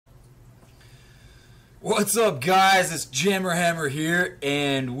What's up, guys? It's Jammerhammer here,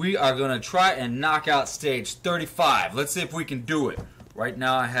 and we are going to try and knock out stage 35. Let's see if we can do it. Right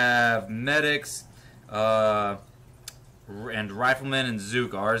now I have medics and riflemen and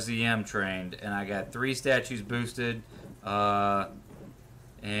Zook RZM trained, and I got 3 statues boosted, and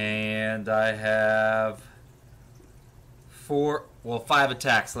I have 5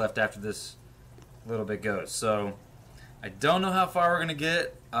 attacks left after this little bit goes. So I don't know how far we're going to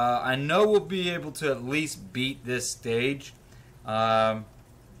get. I know we'll be able to at least beat this stage, but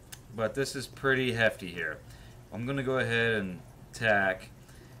this is pretty hefty here. I'm going to go ahead and attack.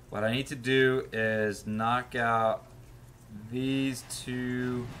 What I need to do is knock out these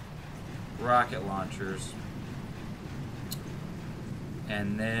 2 rocket launchers,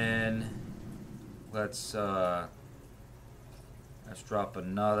 and then let's drop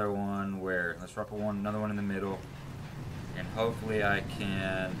another one. Let's drop another one in the middle. And hopefully I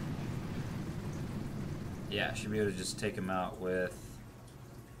can, I should be able to just take him out with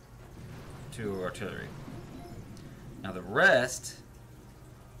 2 artillery. Now the rest,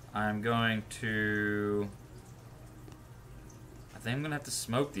 I'm going to, I think I'm going to have to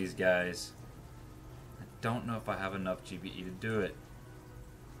smoke these guys. I don't know if I have enough GBE to do it.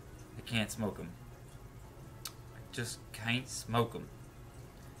 I can't smoke them. I just can't smoke them.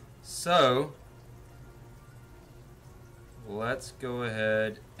 So let's go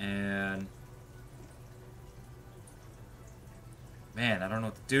ahead and, man, I don't know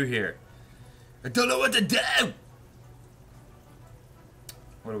what to do here. I don't know what to do!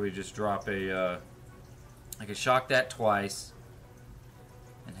 What do we just drop I can shock that twice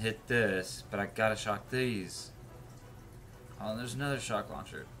and hit this, but I gotta shock these. Oh, and there's another shock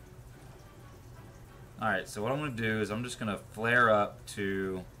launcher. Alright, so what I'm gonna do is I'm just gonna flare up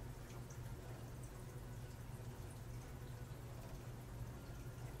to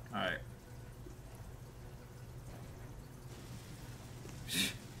alright.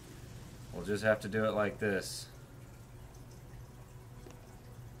 We'll just have to do it like this.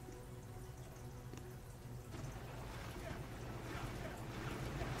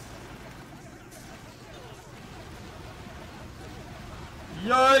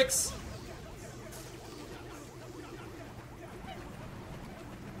 Yikes!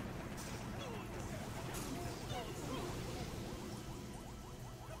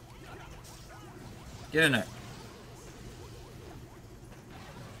 Get in there.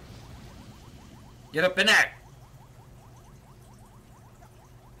 Get up in there.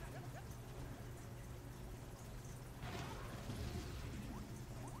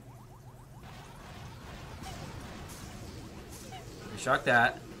 Shock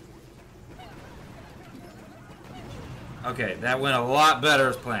that. Okay, that went a lot better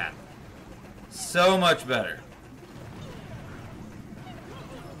as planned. So much better.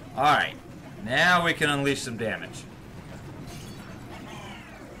 Alright. Now we can unleash some damage.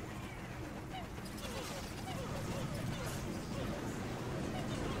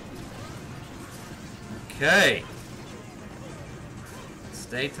 Okay.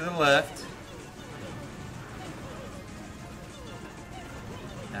 Stay to the left.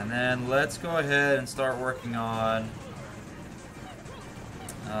 And then let's go ahead and start working on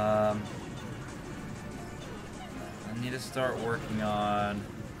I need to start working on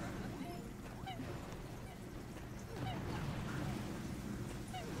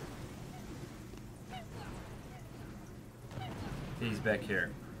these back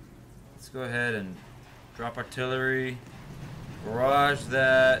here. Let's go ahead and drop artillery, barrage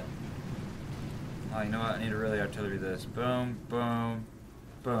that. Oh, you know what? I need to really artillery this. Boom, boom,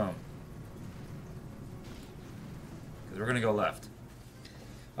 boom. Because we're going to go left.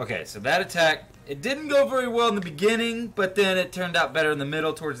 Okay, so that attack, it didn't go very well in the beginning, but then it turned out better in the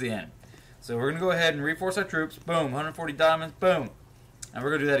middle towards the end. So we're going to go ahead and reinforce our troops. Boom, 140 diamonds, boom. And we're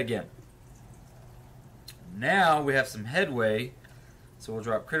going to do that again. Now we have some headway. So we'll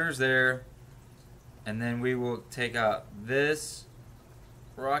drop critters there, and then we will take out this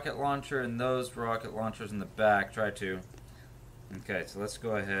rocket launcher and those rocket launchers in the back. Try to. Okay, so let's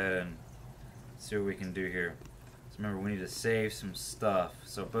go ahead and see what we can do here. So remember, we need to save some stuff.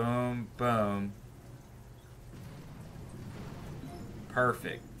 So boom, boom.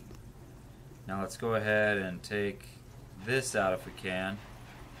 Perfect. Now let's go ahead and take this out if we can.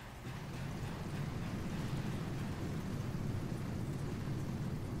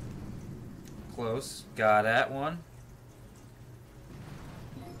 Close. Got that one.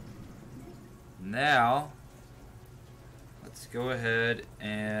 Now, let's go ahead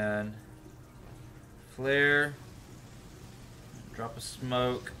and flare. Drop a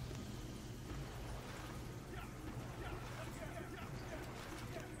smoke.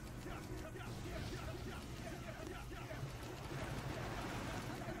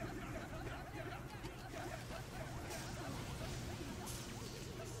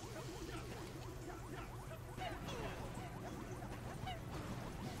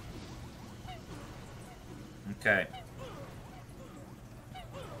 Okay.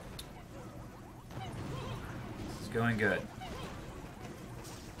 It's going good.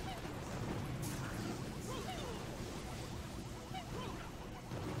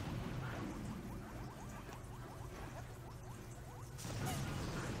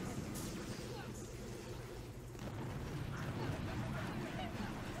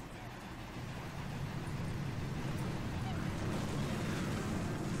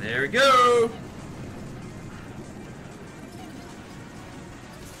 There we go!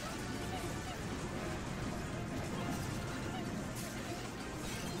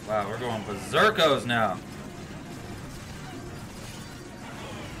 Wow, we're going berserkos now.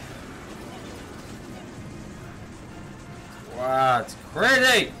 Wow, it's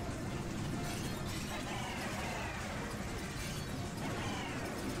crazy!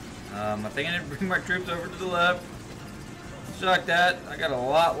 I think I need to bring my troops over to the left. Shock that. I got a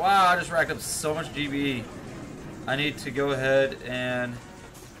lot. Wow, I just racked up so much GBE. I need to go ahead and,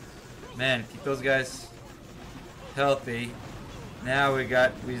 man, keep those guys healthy. Now we've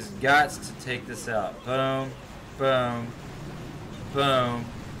got to take this out. Boom, boom, boom,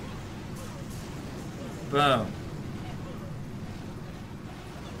 boom.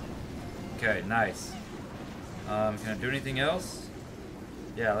 Okay, nice. Can I do anything else?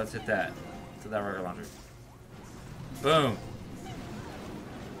 Yeah, let's hit that. Let's hit that rocket launcher. Boom.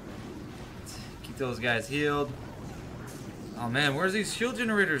 Keep those guys healed. Oh man, where's these shield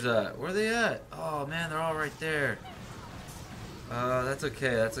generators at? Where are they at? Oh man, they're all right there. That's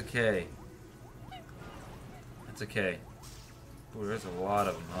okay, that's okay. That's okay. Ooh, there's a lot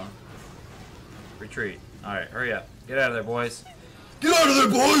of them, huh? Retreat. Alright, hurry up. Get out of there, boys. Get out of there,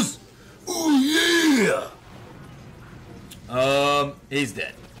 boys! Oh yeah! He's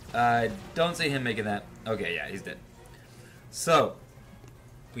dead. I don't see him making that. Okay, yeah, he's dead. So,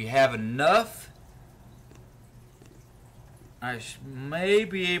 we have enough. I may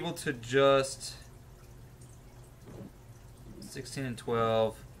be able to just 16 and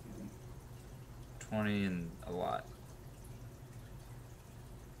 12, 20 and a lot.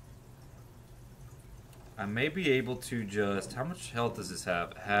 I may be able to just, how much health does this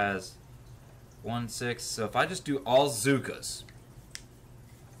have? It has 1-6, so if I just do all Zukas,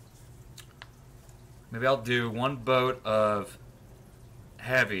 maybe I'll do one boat of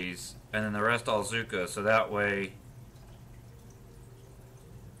heavies and then the rest all Zuka, so that way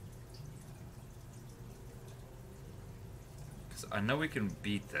I know we can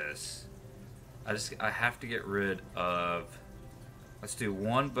beat this. I have to get rid of, let's do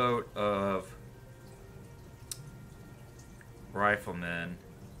one boat of riflemen.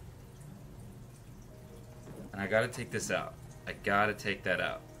 And I gotta take this out. I gotta take that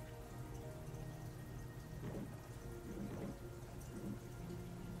out.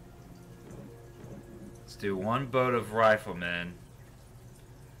 Let's do one boat of riflemen.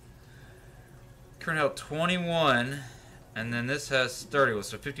 Current health 21. And then this has 30,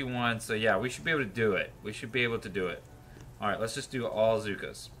 so 51. So yeah, we should be able to do it. We should be able to do it. Alright, let's just do all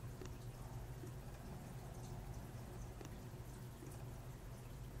Zukas.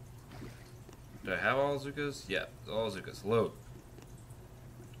 Do I have all Zukas? Yeah, all Zukas. Load.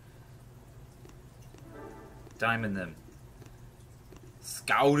 Diamond them.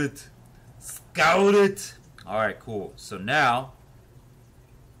 Scout it. Scout it. Alright, cool. So now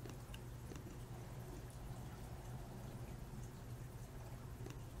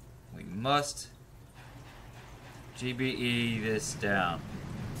we must GBE this down.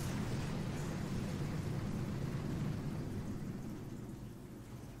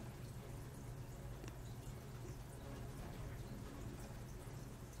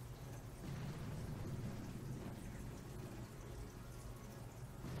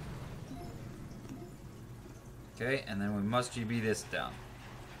 Okay, and then we must GB this down.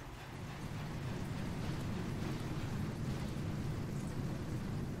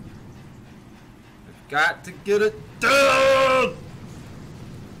 We've got to get it done!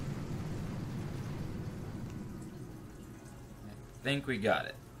 I think we got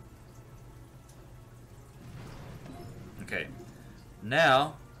it. Okay,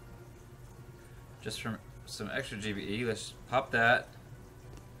 now, just from some extra GBE, let's pop that.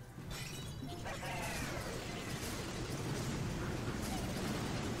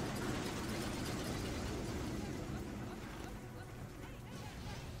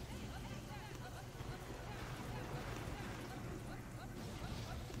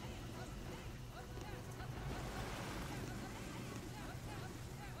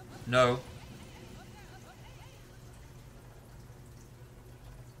 No.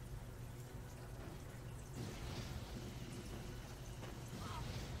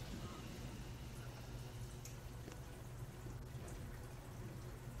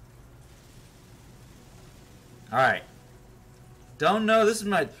 Alright. Don't know. This is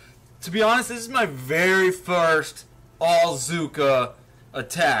my... To be honest, this is my very first all-Zuka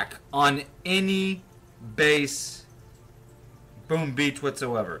attack on any base boom beach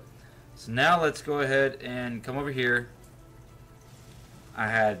whatsoever. So now let's go ahead and come over here. I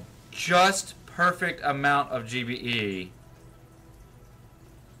had just perfect amount of GBE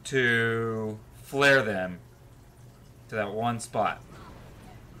to flare them to that one spot.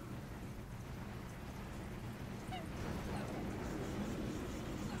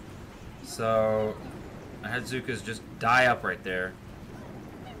 So I had Zukas just die up right there.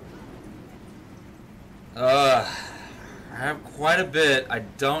 I have quite a bit. I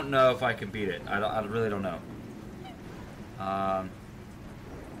don't know if I can beat it. I really don't know.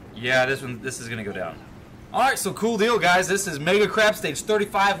 Yeah, this is gonna go down. Alright, so cool deal, guys. This is Mega Crab Stage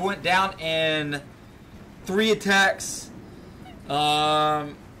 35. Went down in 3 attacks.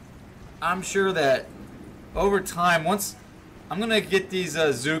 I'm sure that over time, once I'm gonna get these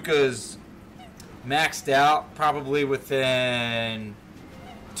Zukas maxed out, probably within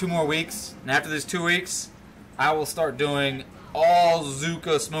 2 more weeks. And after these 2 weeks, I will start doing all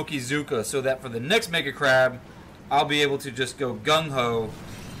Zuka, Smoky Zuka, so that for the next Mega Crab, I'll be able to just go gung-ho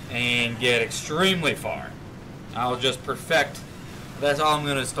and get extremely far. I'll just perfect. That's all I'm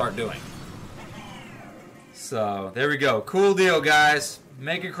going to start doing. So, there we go. Cool deal, guys.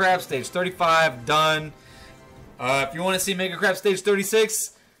 Mega Crab Stage 35, done. If you want to see Mega Crab Stage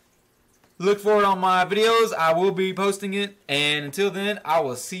 36, look for it on my videos. I will be posting it. And until then, I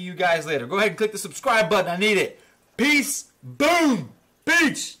will see you guys later. Go ahead and click the subscribe button. I need it. Peace. Boom.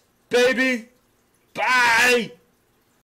 Beach. Baby. Bye.